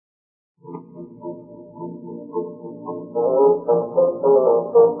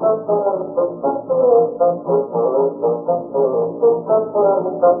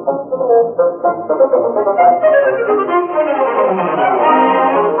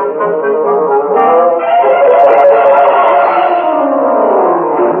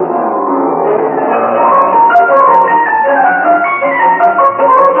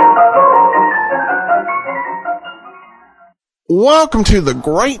Welcome to the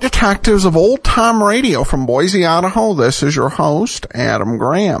Great Detectives of Old Time Radio from Boise, Idaho. This is your host, Adam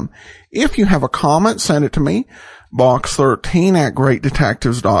Graham. If you have a comment, send it to me,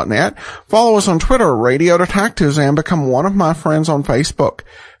 box13@greatdetectives.net. Follow us on Twitter, Radio Detectives, and become one of my friends on Facebook,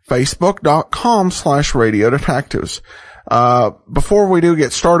 facebook.com/Radio Detectives. Before we do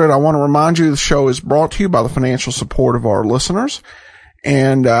get started, I want to remind you the show is brought to you by the financial support of our listeners.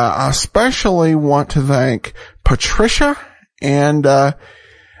 And I especially want to thank Patricia and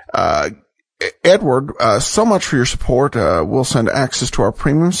Edward, so much for your support. We'll send access to our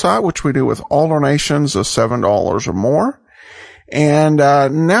premium site, which we do with all donations of $7 or more. And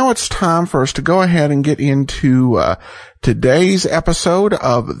now it's time for us to go ahead and get into today's episode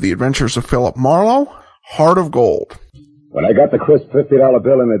of The Adventures of Philip Marlowe, Heart of Gold. When I got the crisp $50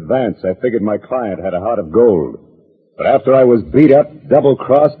 bill in advance, I figured my client had a heart of gold. But after I was beat up,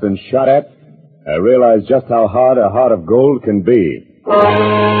 double-crossed, and shot at, I realized just how hard a heart of gold can be. From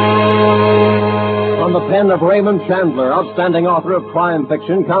the pen of Raymond Chandler, outstanding author of crime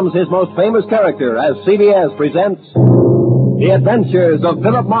fiction, comes his most famous character as CBS presents The Adventures of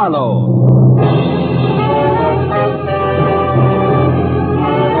Philip Marlowe.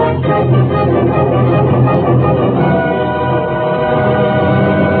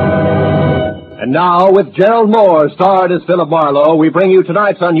 And now, with Gerald Moore, starred as Philip Marlowe, we bring you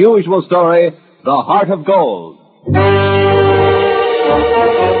tonight's unusual story, The Heart of Gold.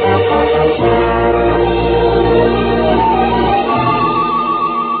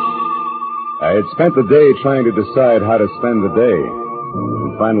 I had spent the day trying to decide how to spend the day,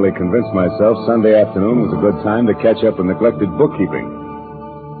 and finally convinced myself Sunday afternoon was a good time to catch up with neglected bookkeeping.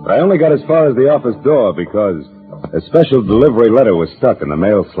 But I only got as far as the office door because a special delivery letter was stuck in the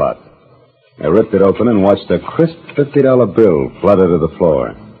mail slot. I ripped it open and watched a crisp $50 bill flutter to the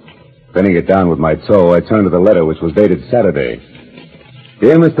floor. Pinning it down with my toe, I turned to the letter, which was dated Saturday.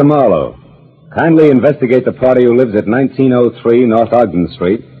 Dear Mr. Marlowe, kindly investigate the party who lives at 1903 North Ogden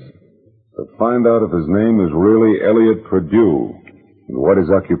Street to find out if his name is really Elliot Perdue and what his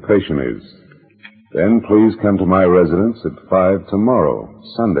occupation is. Then please come to my residence at 5 tomorrow,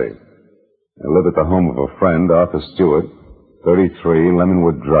 Sunday. I live at the home of a friend, Arthur Stewart, 33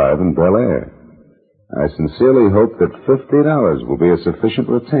 Lemonwood Drive in Bel Air. I sincerely hope that $50 will be a sufficient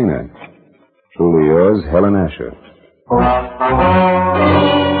retainer. Truly yours, Helen Asher.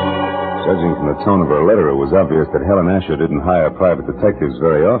 Judging from the tone of her letter, it was obvious that Helen Asher didn't hire private detectives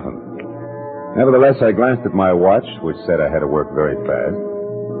very often. Nevertheless, I glanced at my watch, which said I had to work very fast,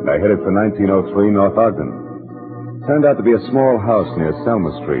 and I headed for 1903 North Ogden. It turned out to be a small house near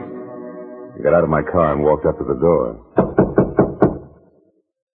Selma Street. I got out of my car and walked up to the door.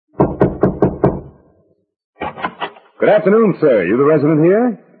 Good afternoon, sir. You the resident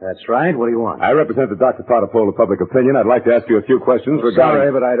here? That's right. What do you want? I represent the Dr. Potter poll of public opinion. I'd like to ask you a few questions regarding...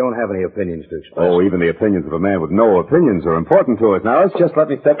 Sorry, but I don't have any opinions to express. Oh, even the opinions of a man with no opinions are important to us. Now, let's just let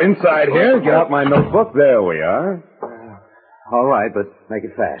me step inside here, get out my notebook. There we are. All right, but make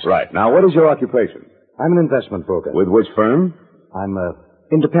it fast. Right. Now, what is your occupation? I'm an investment broker. With which firm? I'm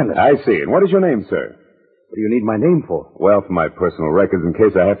independent. I see. And what is your name, sir? What do you need my name for? Well, for my personal records in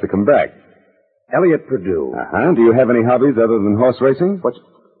case I have to come back. Elliot Perdue. Uh-huh. Do you have any hobbies other than horse racing? What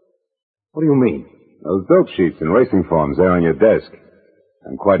do you mean? Those dope sheets and racing forms there on your desk.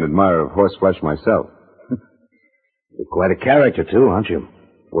 I'm quite an admirer of horseflesh myself. You're quite a character, too, aren't you?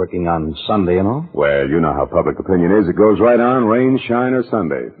 Working on Sunday and all? Well, you know how public opinion is. It goes right on, rain, shine, or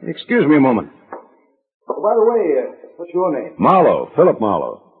Sunday. Excuse me a moment. Oh, by the way, what's your name? Marlowe. Philip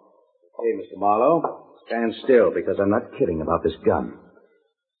Marlowe. Hey, Mr. Marlowe. Stand still, because I'm not kidding about this gun.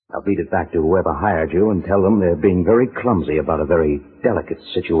 I'll beat it back to whoever hired you and tell them they're being very clumsy about a very delicate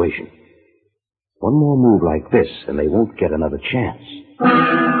situation. One more move like this, and they won't get another chance.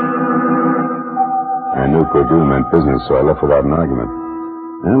 I knew Perdue meant business, so I left without an argument.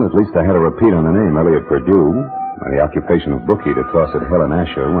 Well, at least I had a repeat on the name, Elliot Perdue, and the occupation of bookie to toss at Helen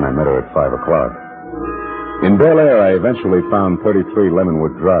Asher when I met her at 5 o'clock. In Bel Air, I eventually found 33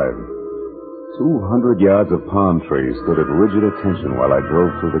 Lemonwood Drive. 200 yards of palm trees stood at rigid attention while I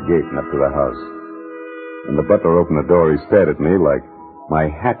drove through the gate and up to the house. When the butler opened the door, he stared at me like my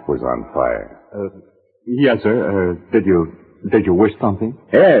hat was on fire. Yes, sir. Did you Did you wish something?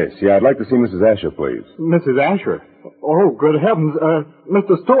 Yes, I'd like to see Mrs. Asher, please. Mrs. Asher? Oh, good heavens.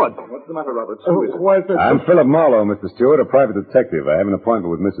 Mr. Stewart. What's the matter, Robert? I'm Philip Marlowe, Mr. Stewart, a private detective. I have an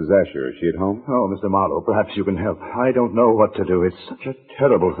appointment with Mrs. Asher. Is she at home? Oh, Mr. Marlowe, perhaps you can help. I don't know what to do. It's such a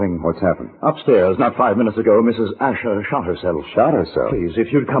terrible thing. What's happened? Upstairs, not 5 minutes ago, Mrs. Asher shot herself. Shot herself? Please,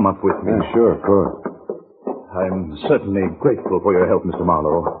 if you'd come up with me. Yeah, sure, of course. I'm certainly grateful for your help, Mr.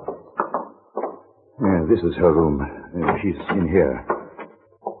 Marlowe. Yeah, this is her room. She's in here.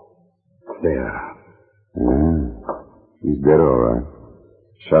 There. Yeah. She's dead, all right.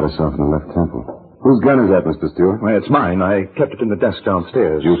 Shot herself in the left temple. Whose gun is that, Mr. Stewart? Well, it's mine. I kept it in the desk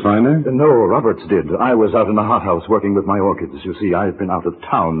downstairs. Did you find her? No, Roberts did. I was out in the hothouse working with my orchids. You see, I've been out of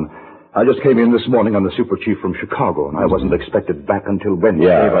town. I just came in this morning on the super chief from Chicago, and I wasn't expected back until Wednesday.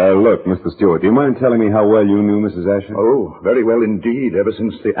 Yeah, look, Mr. Stewart, do you mind telling me how well you knew Mrs. Asher? Oh, very well indeed. Ever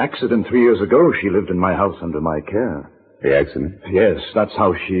since the accident 3 years ago, she lived in my house under my care. The accident? Yes, that's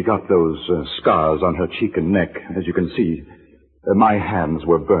how she got those scars on her cheek and neck. As you can see, my hands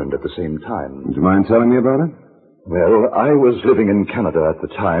were burned at the same time. Would you mind telling me about it? Well, I was living in Canada at the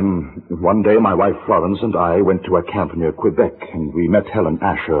time. One day, my wife Florence and I went to a camp near Quebec, and we met Helen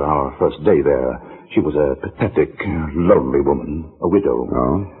Asher our first day there. She was a pathetic, lonely woman, a widow.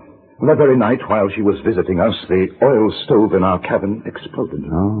 Oh? That very night, while she was visiting us, the oil stove in our cabin exploded.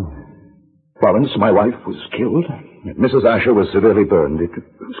 Oh. Florence, my wife, was killed. Mrs. Asher was severely burned. It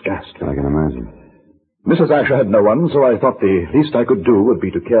was ghastly. I can imagine. Mrs. Asher had no one, so I thought the least I could do would be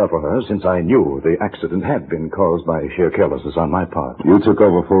to care for her, since I knew the accident had been caused by sheer carelessness on my part. You took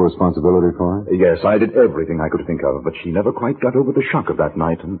over full responsibility for her? Yes, I did everything I could think of, but she never quite got over the shock of that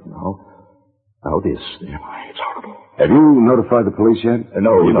night, and now this. It's horrible. Have you notified the police yet?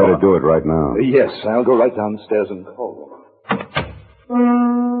 No, You better do it right now. Yes, I'll go right downstairs and call them.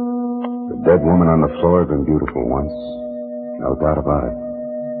 The dead woman on the floor had been beautiful once. No doubt about it.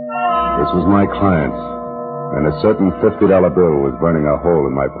 This was my client, and a certain $50 bill was burning a hole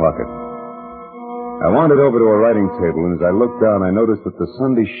in my pocket. I wandered over to a writing table, and as I looked down, I noticed that the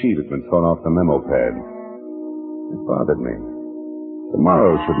Sunday sheet had been torn off the memo pad. It bothered me.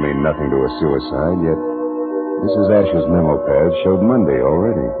 Tomorrow should mean nothing to a suicide, yet Mrs. Asher's memo pad showed Monday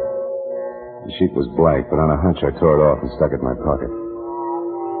already. The sheet was blank, but on a hunch I tore it off and stuck it in my pocket.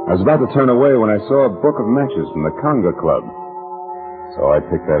 I was about to turn away when I saw a book of matches from the Conga Club. So I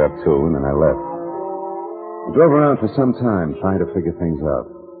picked that up, too, and then I left. I drove around for some time trying to figure things out.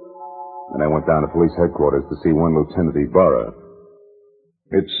 Then I went down to police headquarters to see one Lieutenant Ibarra.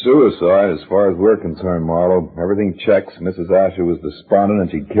 It's suicide as far as we're concerned, Marlowe. Everything checks. Mrs. Asher was despondent and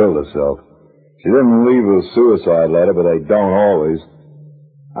she killed herself. She didn't leave a suicide letter, but they don't always.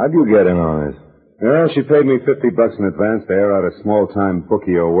 How'd you get in on this? Well, she paid me $50 in advance to air out a small-time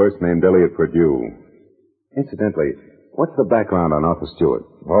bookie or worse named Elliot Purdue. Incidentally, what's the background on Arthur Stewart?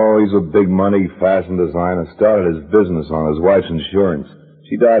 Oh, he's a big-money fashion designer. Started his business on his wife's insurance.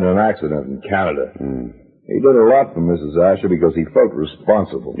 She died in an accident in Canada. He did a lot for Mrs. Asher because he felt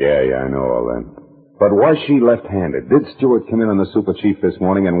responsible. Yeah, I know all that. But was she left-handed? Did Stewart come in on the super chief this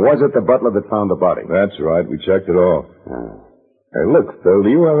morning, and was it the butler that found the body? That's right. We checked it all. Hey, look, Phil, do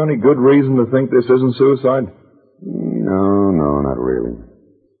you have any good reason to think this isn't suicide? No, not really.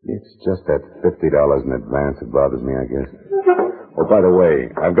 It's just that $50 in advance that bothers me, I guess. Oh, by the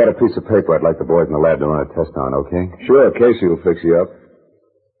way, I've got a piece of paper I'd like the boys in the lab to run a test on, okay? Sure, Casey will fix you up.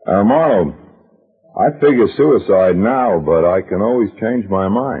 Marlowe, I figure suicide now, but I can always change my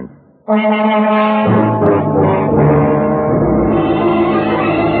mind.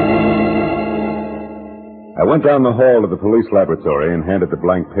 I went down the hall to the police laboratory and handed the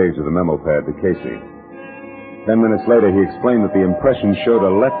blank page of the memo pad to Casey. 10 minutes later, he explained that the impression showed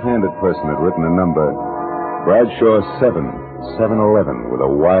a left-handed person had written a number, Bradshaw 711, with a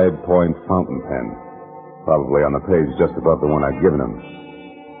wide-point fountain pen, probably on the page just above the one I'd given him.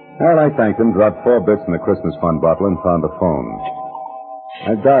 Well, I thanked him, dropped 4 bits in the Christmas fund bottle, and found the phone.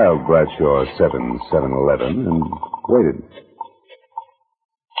 I dialed Bradshaw 711 and waited.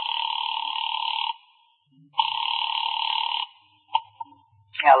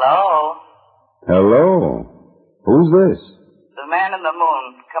 Hello? Hello? Who's this? The man in the moon.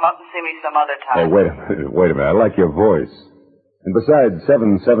 Come up and see me some other time. Oh, wait a minute. I like your voice. And besides,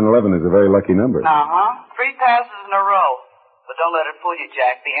 711 is a very lucky number. 3 passes in a row. But don't let it fool you,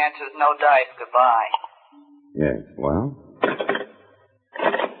 Jack. The answer's no dice. Goodbye. Yes, well.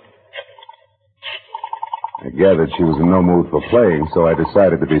 I gathered she was in no mood for playing, so I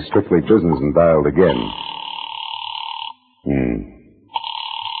decided to be strictly business and dialed again.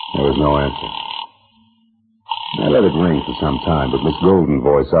 There was no answer. I let it ring for some time, but Miss Golden's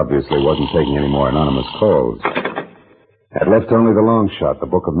voice obviously wasn't taking any more anonymous calls. I'd left only the long shot, the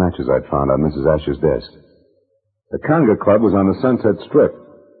book of matches I'd found on Mrs. Asher's desk. The Conga Club was on the Sunset Strip,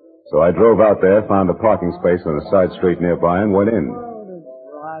 so I drove out there, found a parking space on a side street nearby, and went in.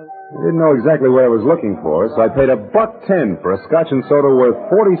 I didn't know exactly what I was looking for, so I paid $1.10 for a scotch and soda worth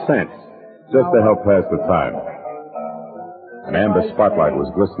 40 cents, just to help pass the time. An amber spotlight was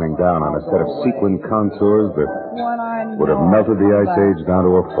glistening down on a set of sequin contours that would have melted the Ice Age down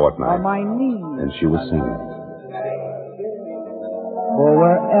to a fortnight. And she was singing. For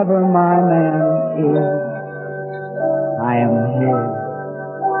wherever my man is, I am his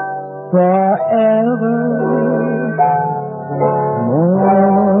forever.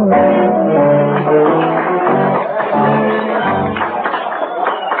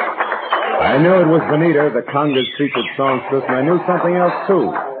 I knew it was Benita, the Conga's featured songstress, and I knew something else, too.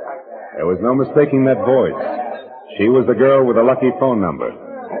 There was no mistaking that voice. She was the girl with the lucky phone number.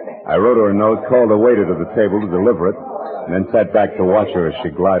 I wrote her a note, called the waiter to the table to deliver it, and then sat back to watch her as she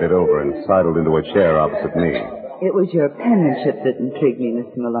glided over and sidled into a chair opposite me. It was your penmanship that intrigued me,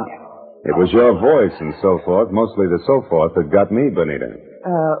 Mr. Mallowe. It was your voice and so forth, mostly the so forth, that got me, Benita.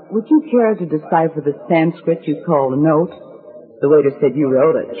 Would you care to decipher the Sanskrit you call a note? The waiter said you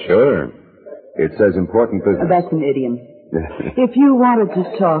wrote it. Sure. It says important business. That's an idiom. If you wanted to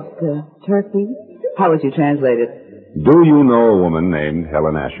talk Turkey, how would you translate it? Do you know a woman named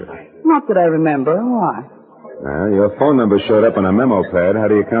Helen Asher? Not that I remember. Why? Your phone number showed up on a memo pad. How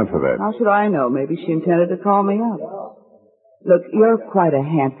do you account for that? How should I know? Maybe she intended to call me up. Look, you're quite a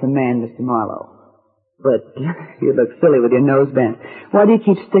handsome man, Mr. Marlowe. But you look silly with your nose bent. Why do you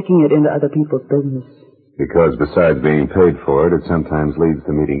keep sticking it into other people's business? Because besides being paid for it, it sometimes leads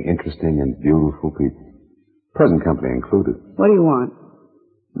to meeting interesting and beautiful people. Present company included. What do you want?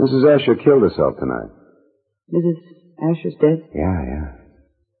 Mrs. Asher killed herself tonight. Mrs. Asher's dead? Yeah.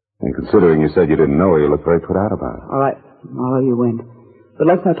 And considering you said you didn't know her, you look very put out about it. All right, Marlowe, you win. But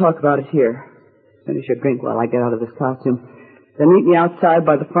let's not talk about it here. Finish your drink while I get out of this costume. Then meet me outside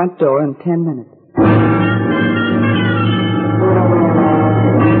by the front door in 10 minutes.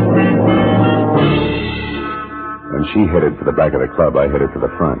 When she headed for the back of the club, I headed for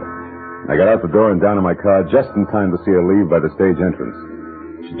the front. I got out the door and down in my car just in time to see her leave by the stage entrance.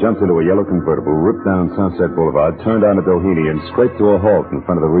 She jumped into a yellow convertible, ripped down Sunset Boulevard, turned onto Doheny, and straight to a halt in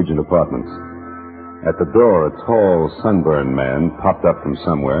front of the Regent Apartments. At the door, a tall, sunburned man popped up from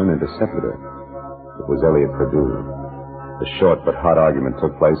somewhere and intercepted her. It was Elliot Perdue. A short but hot argument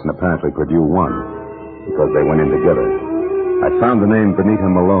took place, and apparently Perdue won, because they went in together. I found the name Benita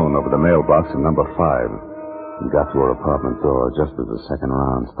Malone over the mailbox in number 5, and got to her apartment door just as the second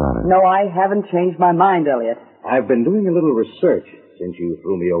round started. No, I haven't changed my mind, Elliot. I've been doing a little research since you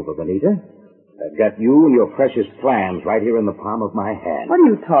threw me over, Benita. I've got you and your precious plans right here in the palm of my hand. What are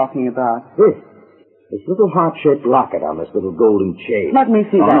you talking about? This little heart-shaped locket on this little golden chain. Let me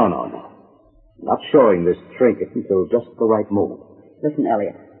see that. No. Not showing this trinket until just the right moment. Listen,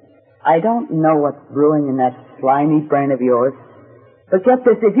 Elliot, I don't know what's brewing in that slimy brain of yours. But get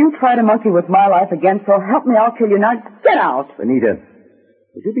this, if you try to monkey with my life again, so help me, I'll kill you. Now, get out! Benita,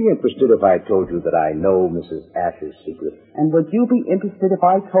 would you be interested if I told you that I know Mrs. Asher's secret? And would you be interested if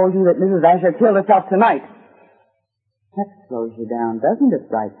I told you that Mrs. Asher killed herself tonight? That slows you down, doesn't it,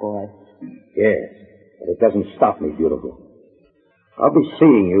 bright boy? Yes, but it doesn't stop me, beautiful. I'll be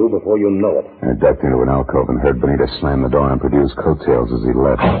seeing you before you know it. I ducked into an alcove and heard Benita slam the door on Perdue's coattails as he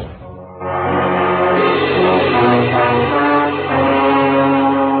left.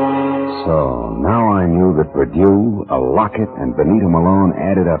 So, now I knew that Perdue, a locket, and Benita Malone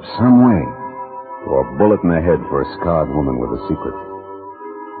added up some way to a bullet in the head for a scarred woman with a secret.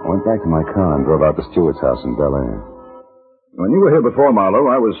 I went back to my car and drove out to Stewart's house in Bel Air. When you were here before,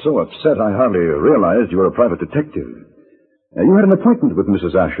 Marlowe, I was so upset I hardly realized you were a private detective. You had an appointment with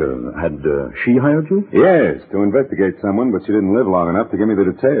Mrs. Asher. Had she hired you? Yes, to investigate someone, but she didn't live long enough to give me the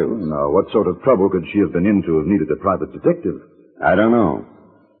details. Now, what sort of trouble could she have been in to have needed a private detective? I don't know.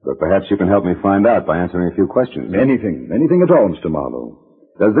 But perhaps you can help me find out by answering a few questions. Anything at all, Mr. Marlowe.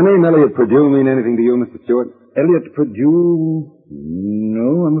 Does the name Elliot Perdue mean anything to you, Mr. Stewart? Elliot Perdue?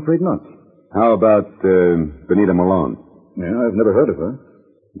 No, I'm afraid not. How about Benita Malone? Yeah, I've never heard of her.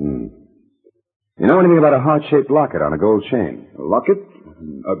 You know anything about a heart-shaped locket on a gold chain? A locket?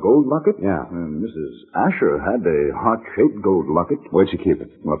 A gold locket? Yeah. Mrs. Asher had a heart-shaped gold locket. Where'd she keep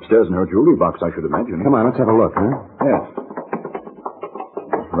it? Well, upstairs in her jewelry box, I should imagine. Come on, let's have a look, huh? Yes.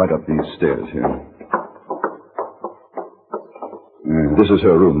 Right up these stairs here. This is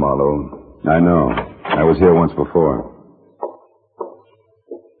her room, Marlowe. I know. I was here once before.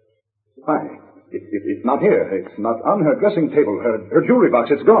 Hi. It's It's not here. It's not on her dressing table. Her jewelry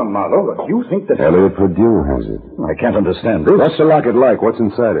box, it's gone, Marlowe. But you think that... Elliot Purdue has it. I can't understand this. What's the locket like? What's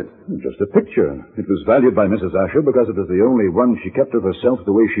inside it? Just a picture. It was valued by Mrs. Asher because it was the only one she kept of herself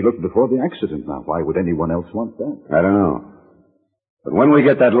the way she looked before the accident. Now, why would anyone else want that? I don't know. But when we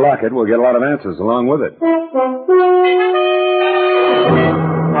get that locket, we'll get a lot of answers along with it.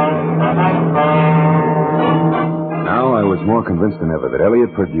 Now I was more convinced than ever that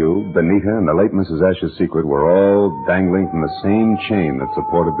Elliot Purdue, Benita, and the late Mrs. Asher's secret were all dangling from the same chain that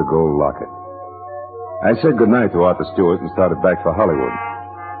supported the gold locket. I said goodnight to Arthur Stewart and started back for Hollywood.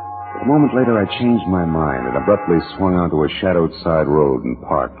 But a moment later, I changed my mind and abruptly swung onto a shadowed side road and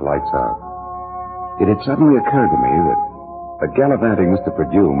parked, lights out. It had suddenly occurred to me that the gallivanting Mr.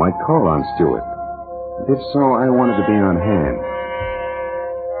 Purdue might call on Stewart. And if so, I wanted to be on hand.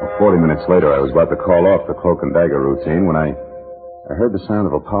 40 minutes later, I was about to call off the cloak and dagger routine when I heard the sound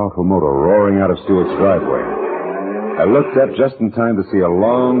of a powerful motor roaring out of Stewart's driveway. I looked up just in time to see a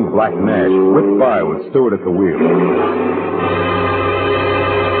long black Nash whip by with Stewart at the wheel.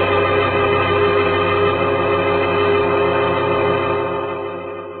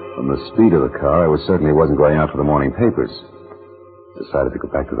 From the speed of the car, I was certain he wasn't going out for the morning papers. Decided to go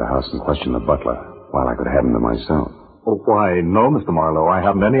back to the house and question the butler while I could have him to myself. Oh, why, no, Mr. Marlowe. I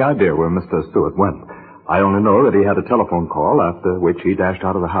haven't any idea where Mr. Stewart went. I only know that he had a telephone call, after which he dashed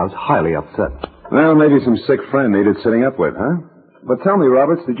out of the house highly upset. Well, maybe some sick friend needed sitting up with, huh? But tell me,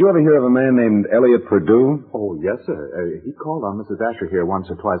 Roberts, did you ever hear of a man named Elliot Purdue? Oh, yes, sir. He called on Mrs. Asher here once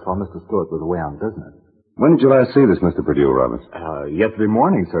or twice while Mr. Stewart was away on business. When did you last see this Mr. Purdue, Roberts? Yesterday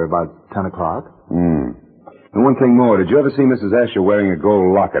morning, sir, about 10 o'clock. And one thing more, did you ever see Mrs. Asher wearing a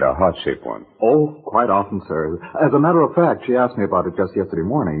gold locket, a heart-shaped one? Oh, quite often, sir. As a matter of fact, she asked me about it just yesterday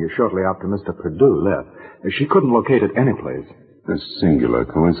morning, shortly after Mr. Purdue left. She couldn't locate it anyplace. A singular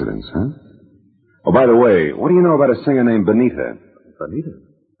coincidence, huh? Oh, by the way, what do you know about a singer named Benita? Benita?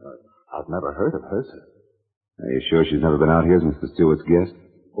 I've never heard of her, sir. Are you sure she's never been out here as Mr. Stewart's guest?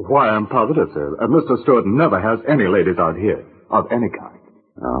 Why, I'm positive, sir. Mr. Stewart never has any ladies out here, of any kind.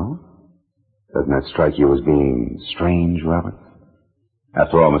 Oh? Doesn't that strike you as being strange, Robert?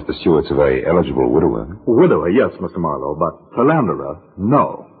 After all, Mr. Stewart's a very eligible widower. Widower, yes, Mr. Marlowe, but philanderer,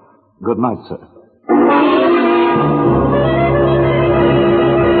 no. Good night, sir.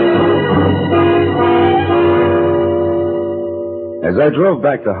 As I drove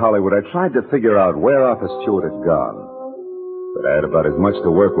back to Hollywood, I tried to figure out where Arthur Stewart had gone. But I had about as much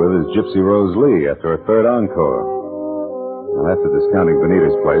to work with as Gypsy Rose Lee after a third encore. Well, after discounting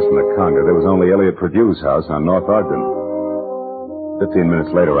Benita's place in the Conga, there was only Elliot Purdue's house on North Ogden. 15 minutes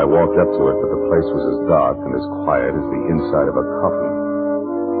later, I walked up to it, but the place was as dark and as quiet as the inside of a coffin.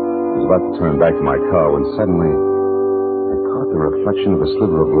 I was about to turn back to my car when suddenly I caught the reflection of a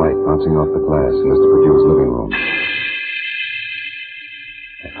sliver of light bouncing off the glass in Mr. Purdue's living room.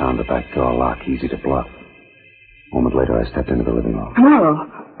 I found the back door lock easy to bluff. A moment later, I stepped into the living room. Marlowe,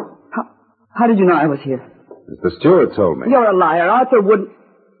 how did you know I was here? Mr. Stewart told me. You're a liar. Arthur wouldn't...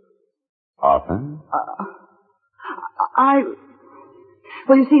 Arthur?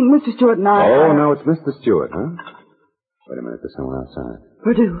 Well, you see, Mr. Stewart and I... Oh, no, it's Mr. Stewart, huh? Wait a minute, there's someone outside.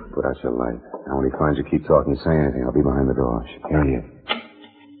 Purdue. Put out your light. Now, when he finds you, keep talking, say anything. I'll be behind the door. Here he is.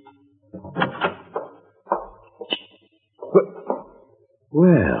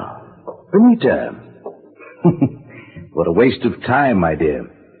 Well, Benita. What a waste of time, my dear.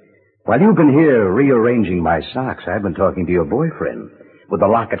 While you've been here rearranging my socks, I've been talking to your boyfriend with the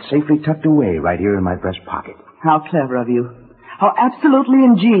locket safely tucked away right here in my breast pocket. How clever of you. How absolutely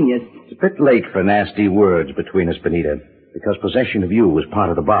ingenious. It's a bit late for nasty words between us, Benita, because possession of you was part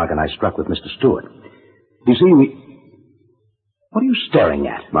of the bargain I struck with Mr. Stewart. You see, what are you staring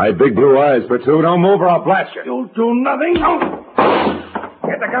at? My big blue eyes, Purdue. Don't move or I'll blast you. You'll do nothing.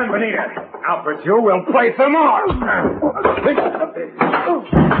 Get the gun, Benita. Now, Purdue, we'll play some more.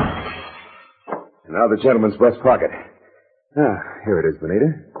 Now the gentleman's breast pocket. Ah, here it is,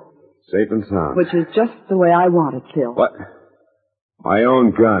 Benita. Safe and sound. Which is just the way I want it, Phil. What? My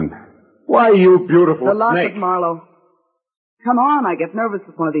own gun. Why, you beautiful The locket, snake. Marlowe. Come on, I get nervous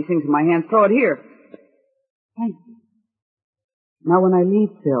with one of these things in my hand. Throw it here. Thanks. Now, when I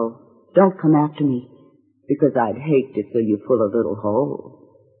leave, Phil, don't come after me, because I'd hate to fill you full of little holes.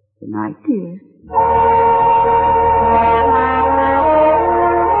 Good night, dear.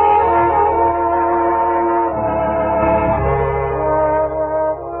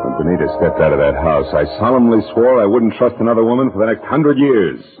 When Benita stepped out of that house, I solemnly swore I wouldn't trust another woman for the next 100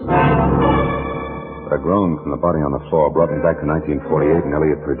 years. But a groan from the body on the floor brought me back to 1948 and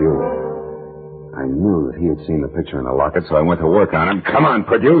Elliot Purdue. I knew that he had seen the picture in the locket, so I went to work on him. Come on,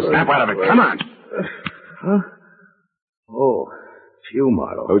 Purdue, snap out of it. Come on. Huh? Oh, it's you,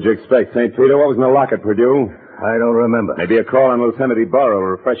 Marlowe. Who'd you expect, St. Peter? What was in the locket, Purdue? I don't remember. Maybe a call on Lieutenant Ibarra will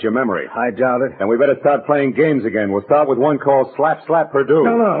refresh your memory. I doubt it. Then we better start playing games again. We'll start with one called Slap Slap Purdue.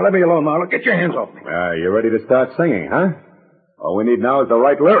 No, let me alone, Marlowe. Get your hands off me. You ready to start singing, huh? All we need now is the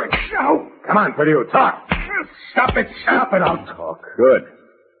right lyrics. No. Come on, Purdue, talk. Stop it. I'll talk. Good.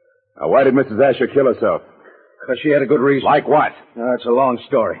 Now, why did Mrs. Asher kill herself? Because she had a good reason. Like what? It's a long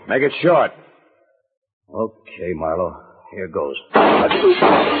story. Make it short. Okay, Marlowe. Here goes.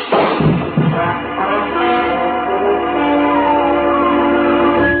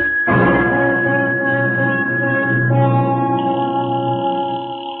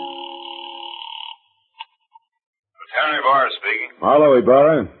 Lieutenant Ibarra speaking. Marlowe,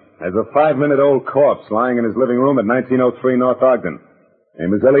 Ibarra. There's a 5-minute-old corpse lying in his living room at 1903 North Ogden.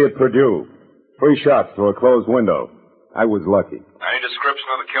 Name is Elliot Purdue. 3 shots through a closed window. I was lucky. Any description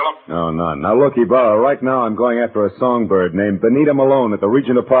of the killer? No, none. Now, look, Ibarra, right now I'm going after a songbird named Benita Malone at the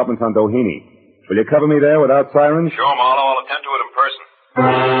Regent Apartments on Doheny. Will you cover me there without sirens? Sure, Marlowe. I'll attend to it in person.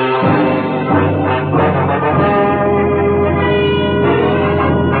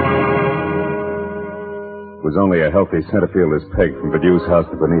 It was only a healthy center fielder's peg from Perdue's house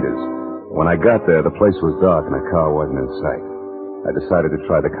to Benita's. When I got there, the place was dark and a car wasn't in sight. I decided to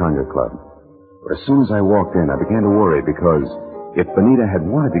try the Conga Club. But as soon as I walked in, I began to worry because if Benita had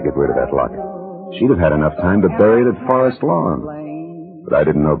wanted to get rid of that locket, she'd have had enough time to bury it at Forest Lawn. But I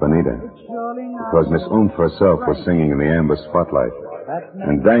didn't know Benita, because Miss Oomph herself was singing in the amber spotlight,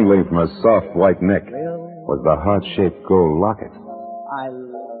 and dangling from her soft white neck was the heart-shaped gold locket. I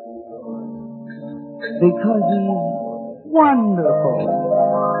love you because he's wonderful,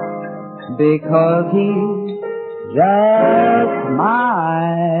 because he's just my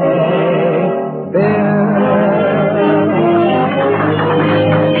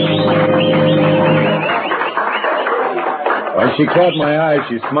When she caught my eye,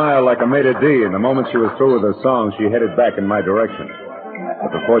 she smiled like a maitre d', and the moment she was through with her song, she headed back in my direction.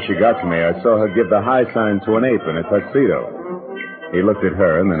 But before she got to me, I saw her give the high sign to an ape in a tuxedo. He looked at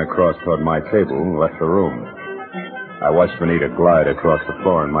her and then across toward my table and left the room. I watched Benita glide across the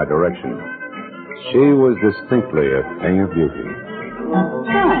floor in my direction. She was distinctly a thing of beauty.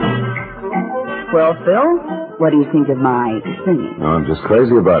 Well, Phil, what do you think of my singing? Oh, I'm just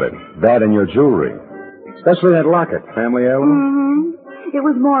crazy about it. That and your jewelry. Especially that locket. Family heirloom? Mm-hmm. It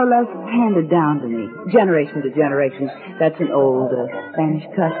was more or less handed down to me, generation to generation. That's an old Spanish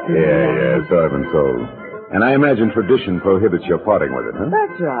custom. Yeah, so I've been told. And I imagine tradition prohibits your parting with it, huh?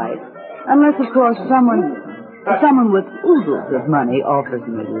 That's right. Unless, of course, someone with oodles of money offers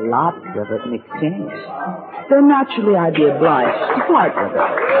me lots of it in exchange. Then naturally I'd be obliged to part with it.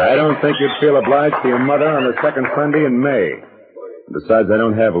 I don't think you'd feel obliged to your mother on the second Sunday in May. Besides, I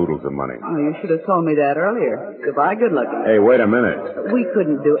don't have oodles of money. Oh, you should have told me that earlier. Goodbye, good looking. Hey, wait a minute. We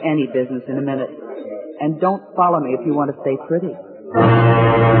couldn't do any business in a minute. And don't follow me if you want to stay pretty.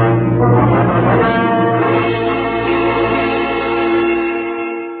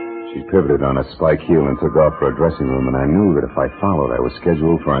 She pivoted on a spike heel and took off for a dressing room, and I knew that if I followed, I was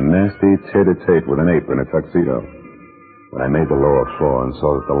scheduled for a nasty tete-a-tete with an ape in a tuxedo. When I made the lower floor and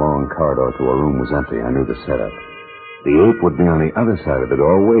saw that the long corridor to her room was empty, I knew the setup. The ape would be on the other side of the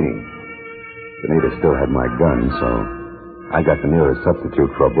door waiting. Benita still had my gun, so I got the nearest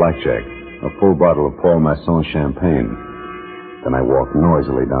substitute for a blackjack, a full bottle of Paul Masson champagne. Then I walked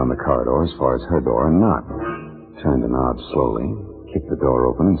noisily down the corridor as far as her door and knocked. Turned the knob slowly, kicked the door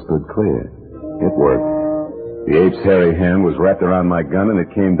open, and stood clear. It worked. The ape's hairy hand was wrapped around my gun, and it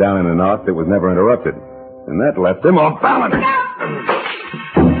came down in an arc that was never interrupted. And that left him off balance.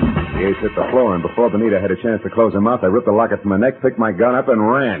 The ape hit the floor, and before Benita had a chance to close her mouth, I ripped the locket from her neck, picked my gun up, and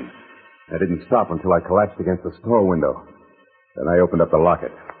ran. I didn't stop until I collapsed against the store window. Then I opened up the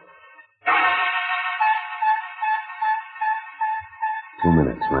locket. 2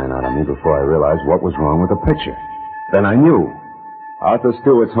 minutes ran out of me before I realized what was wrong with the picture. Then I knew. Arthur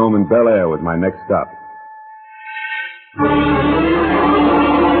Stewart's home in Bel Air was my next stop.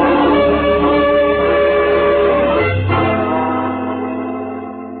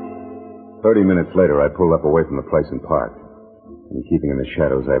 30 minutes later, I pulled up away from the place and parked. And keeping in the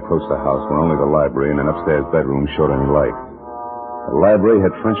shadows, I approached the house where only the library and an upstairs bedroom showed any light. The library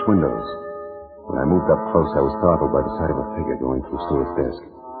had French windows. When I moved up close, I was startled by the sight of a figure going through Stewart's desk.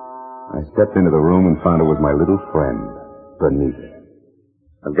 I stepped into the room and found it was my little friend, Benita.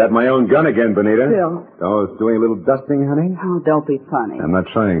 I've got my own gun again, Benita. Phil. Oh, doing a little dusting, honey? Oh, don't be funny. I'm not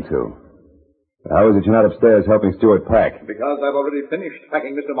trying to. How is it you're not upstairs helping Stewart pack? Because I've already finished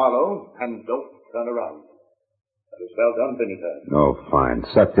packing, Mr. Marlowe, and don't turn around. That was well done, Benita. Oh, fine.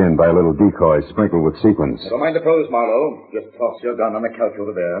 Sucked in by a little decoy sprinkled with sequins. Never mind the pose, Marlowe. Just toss your gun on the couch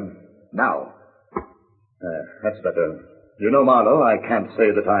over there. Now. That's better. You know, Marlowe, I can't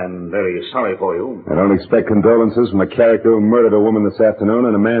say that I'm very sorry for you. I don't expect condolences from a character who murdered a woman this afternoon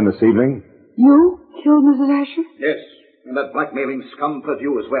and a man this evening. You killed Mrs. Asher? Yes, and that blackmailing scum plus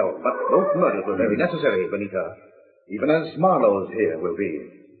you as well. But both murders were very necessary, Benita. Even as Marlowe's here will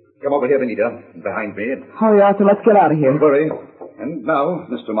be. Come over here, Benita, behind me. Hurry, Arthur, let's get out of here. Don't worry. And now,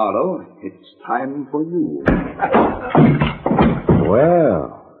 Mr. Marlowe, it's time for you.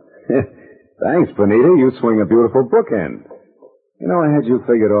 Well, thanks, Benita. You swing a beautiful bookend. You know, I had you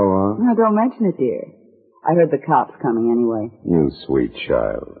figured all wrong. No, don't mention it, dear. I heard the cops coming anyway. You sweet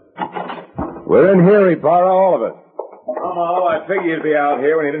child. We're in here, Ibarra, all of it. Oh, Marlowe, I figured you'd be out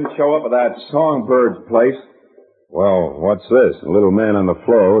here when you didn't show up at that Songbird's place. Well, what's this? A little man on the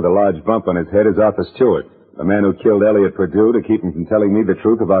floor with a large bump on his head is Arthur Stewart, the man who killed Elliot Perdue to keep him from telling me the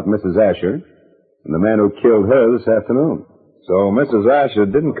truth about Mrs. Asher, and the man who killed her this afternoon. So Mrs. Asher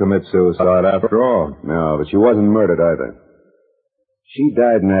didn't commit suicide after all. No, but she wasn't murdered either. She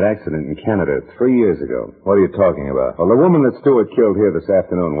died in that accident in Canada 3 years ago. What are you talking about? Well, the woman that Stewart killed here this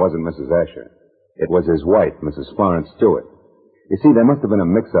afternoon wasn't Mrs. Asher. It was his wife, Mrs. Florence Stewart. You see, there must have been a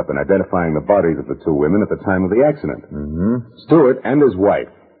mix-up in identifying the bodies of the two women at the time of the accident. Mm-hmm. Stewart and his wife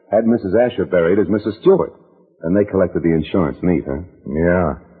had Mrs. Asher buried as Mrs. Stewart. And they collected the insurance neat, huh?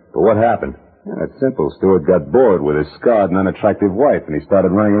 Yeah. But what happened? Yeah, it's simple. Stewart got bored with his scarred and unattractive wife, and he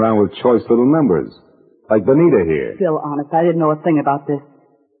started running around with choice little numbers. Like Benita here. Phil, honest, I didn't know a thing about this.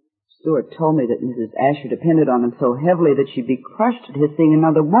 Stewart told me that Mrs. Asher depended on him so heavily that she'd be crushed at his seeing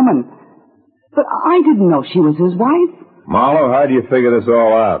another woman. But I didn't know she was his wife. Marlowe, how do you figure this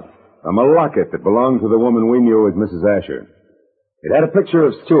all out? From a locket that belonged to the woman we knew as Mrs. Asher. It had a picture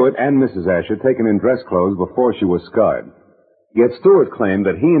of Stewart and Mrs. Asher taken in dress clothes before she was scarred. Yet Stewart claimed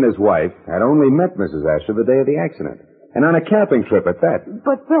that he and his wife had only met Mrs. Asher the day of the accident. And on a camping trip at that.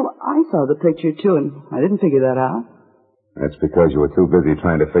 But, Phil, I saw the picture, too, and I didn't figure that out. That's because you were too busy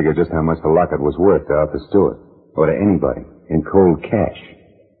trying to figure just how much the locket was worth to Arthur Stewart. Or to anybody. In cold cash.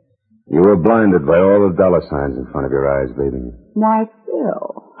 You were blinded by all the dollar signs in front of your eyes, baby. Why,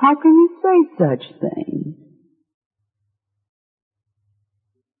 Phil, how can you say such things?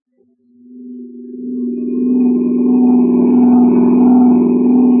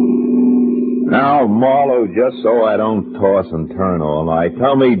 Now, Marlowe, just so I don't toss and turn all night,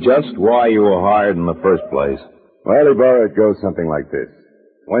 tell me just why you were hired in the first place. Well, Ibarra, it goes something like this.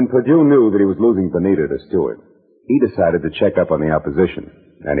 When Perdue knew that he was losing Benita to Stewart, he decided to check up on the opposition.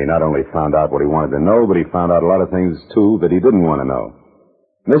 And he not only found out what he wanted to know, but he found out a lot of things, too, that he didn't want to know.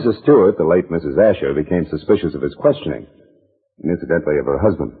 Mrs. Stewart, the late Mrs. Asher, became suspicious of his questioning, and incidentally of her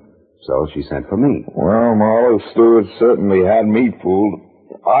husband. So she sent for me. Well, Marlowe, Stewart certainly had me fooled.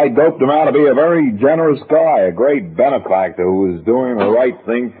 I doped him out to be a very generous guy, a great benefactor who was doing the right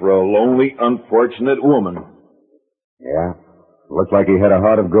thing for a lonely, unfortunate woman. Yeah, looked like he had a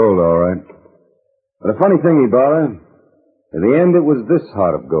heart of gold, all right. But the funny thing, Ibarra, in the end it was this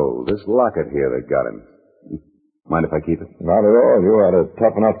heart of gold, this locket here that got him. Mind if I keep it? Not at all. You had a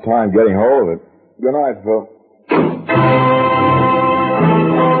tough enough time getting hold of it. Good night, Phil.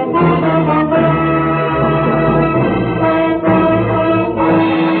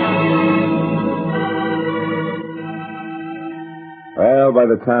 Well, by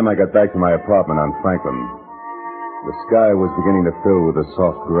the time I got back to my apartment on Franklin, the sky was beginning to fill with the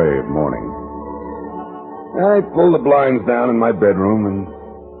soft gray of morning. I pulled the blinds down in my bedroom and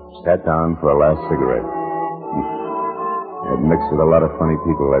sat down for a last cigarette. I had mixed with a lot of funny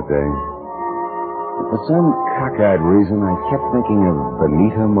people that day. But for some cockeyed reason, I kept thinking of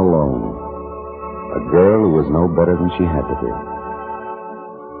Benita Malone, a girl who was no better than she had to be.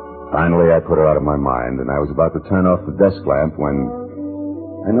 Finally, I put her out of my mind, and I was about to turn off the desk lamp when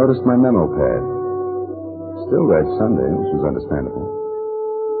I noticed my memo pad. Still read Sunday, which was understandable.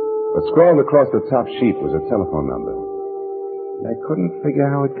 But scrawled across the top sheet was a telephone number. And I couldn't figure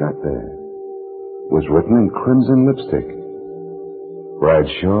how it got there. It was written in crimson lipstick.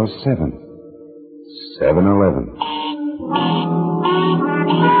 Bradshaw 7. 7-Eleven.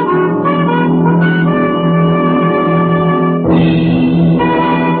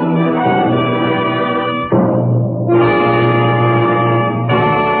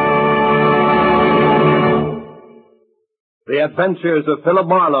 The Adventures of Philip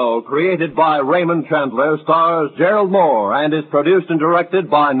Marlowe, created by Raymond Chandler, stars Gerald Moore and is produced and directed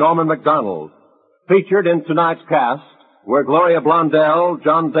by Norman MacDonald. Featured in tonight's cast were Gloria Blondell,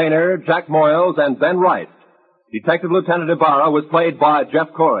 John Daner, Jack Moyles, and Ben Wright. Detective Lieutenant Ibarra was played by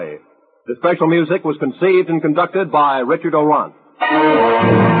Jeff Corey. The special music was conceived and conducted by Richard O'Runt.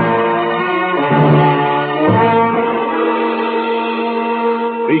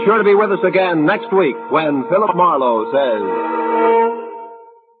 Be sure to be with us again next week when Philip Marlowe says...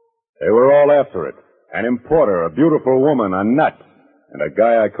 They were all after it. An importer, a beautiful woman, a nut, and a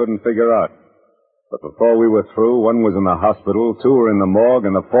guy I couldn't figure out. But before we were through, one was in the hospital, two were in the morgue,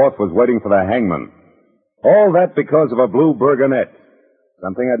 and the fourth was waiting for the hangman. All that because of a blue burgonet.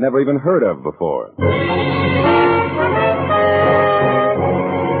 Something I'd never even heard of before.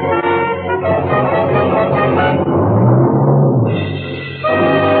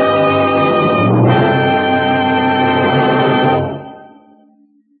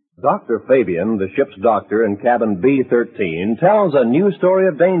 Dr. Fabian, the ship's doctor in cabin B13, tells a new story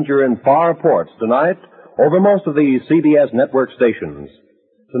of danger in far ports tonight over most of the CBS network stations.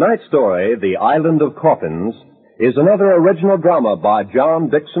 Tonight's story, The Island of Coffins, is another original drama by John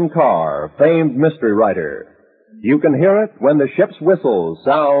Dixon Carr, famed mystery writer. You can hear it when the ship's whistles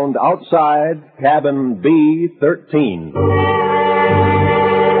sound outside cabin B13.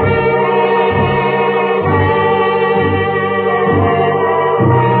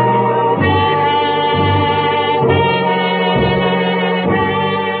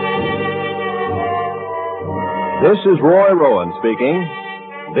 This is Roy Rowan speaking.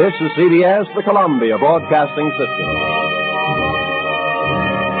 This is CBS, the Columbia Broadcasting System.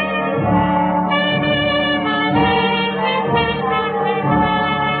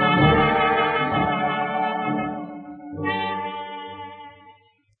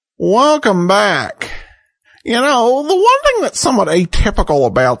 Welcome back. You know, the one thing that's somewhat atypical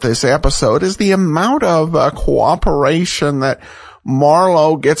about this episode is the amount of cooperation that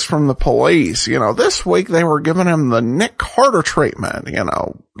Marlowe gets from the police. You know, this week they were giving him the Nick Carter treatment, you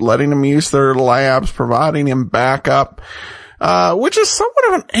know, letting him use their labs, providing him backup, which is somewhat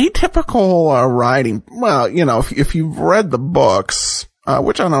of an atypical writing. Well, you know, if you've read the books,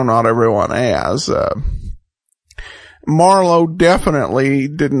 which I know not everyone has, Marlowe definitely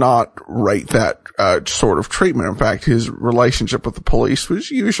did not rate that sort of treatment. In fact, his relationship with the police was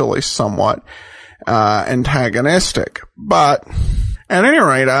usually somewhat antagonistic. But at any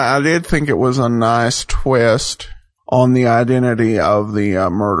rate, I did think it was a nice twist on the identity of the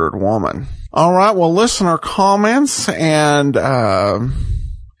murdered woman. All right, well, listener comments, and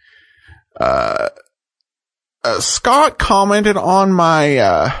Scott commented on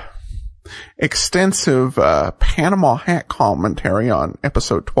my extensive Panama Hat commentary on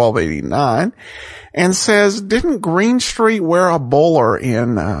episode 1289 and says, didn't Greenstreet wear a bowler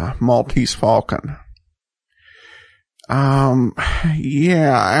in Maltese Falcon?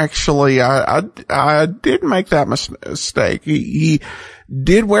 Yeah, actually, I did make that mistake. He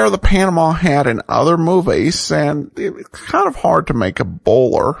did wear the Panama hat in other movies, and it's kind of hard to make a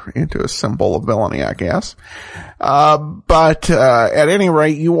bowler into a symbol of villainy, I guess. But at any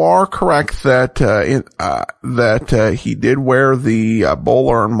rate, you are correct that he did wear the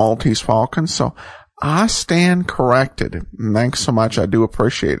bowler in Maltese Falcon, so I stand corrected. Thanks so much. I do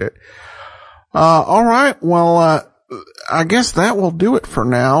appreciate it. All right. Well, I guess that will do it for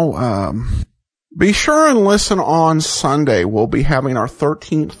now. Be sure and listen on Sunday. We'll be having our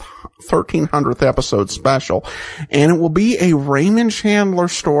 1300th episode special, and it will be a Raymond Chandler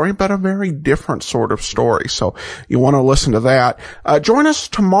story, but a very different sort of story. So you want to listen to that. Join us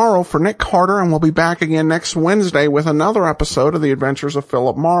tomorrow for Nick Carter, and we'll be back again next Wednesday with another episode of The Adventures of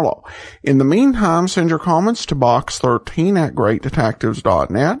Philip Marlowe. In the meantime, send your comments to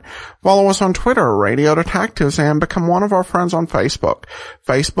box13@greatdetectives.net. Follow us on Twitter, Radio Detectives, and become one of our friends on Facebook,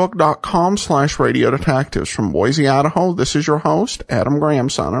 facebook.com/Radio Detectives. From Boise, Idaho, this is your host, Adam Graham,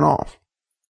 signing off.